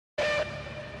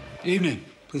Evening.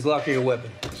 Please locker your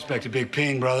weapon. Expect a big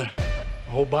ping, brother.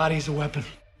 The whole body's a weapon.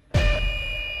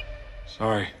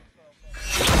 Sorry.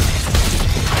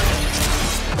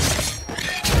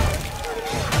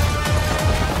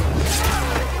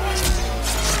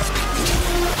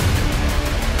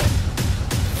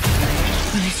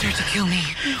 When they start to kill me,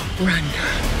 run.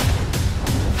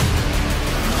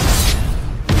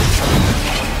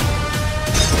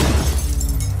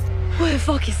 What the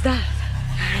fuck is that?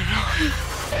 I don't know.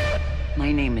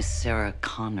 My name is Sarah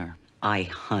Connor. I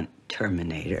hunt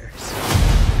Terminators.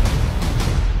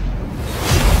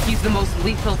 He's the most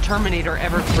lethal Terminator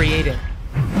ever created.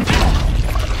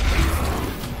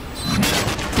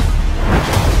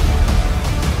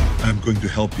 I'm going to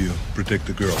help you protect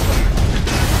the girl.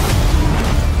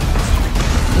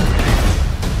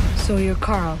 So you're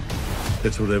Carl?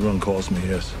 That's what everyone calls me,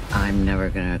 yes. I'm never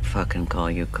gonna fucking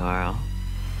call you Carl.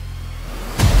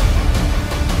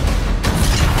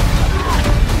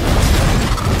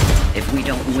 If we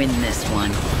don't win this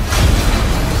one,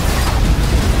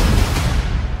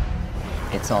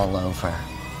 it's all over.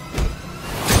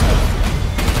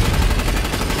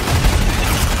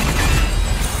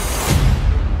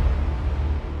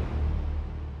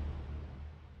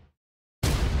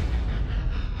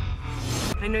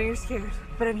 I know you're scared,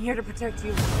 but I'm here to protect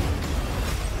you.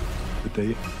 The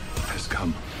day has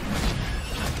come.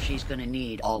 She's gonna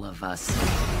need all of us.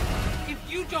 If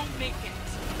you don't make it,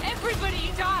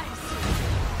 everybody dies!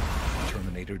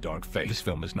 Terminator Dark Fate. This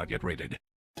film is not yet rated.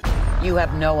 You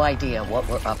have no idea what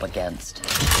we're up against.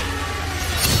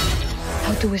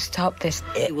 How do we stop this?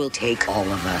 It will take all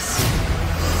of us.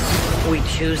 We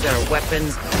choose our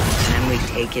weapons, and we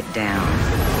take it down.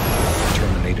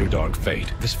 Terminator Dark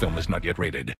Fate. This film is not yet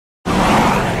rated.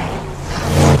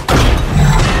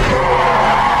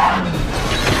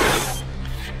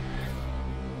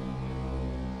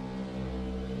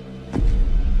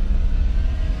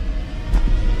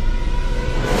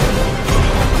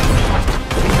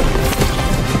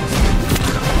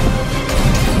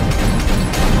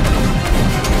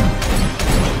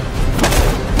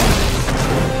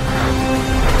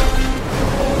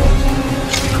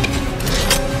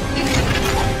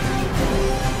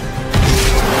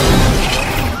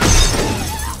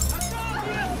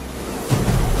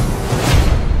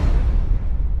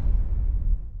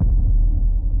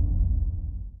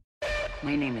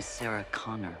 My name is Sarah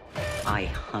Connor. I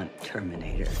hunt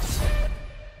Terminators.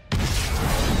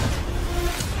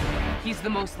 He's the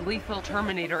most lethal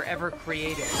Terminator ever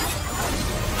created.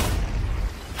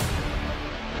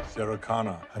 Sarah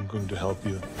Connor, I'm going to help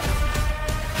you.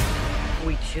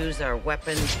 We choose our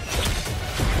weapons,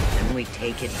 and we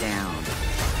take it down.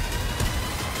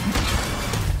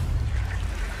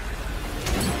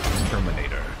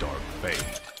 Terminator Dark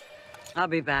Fate. I'll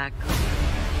be back.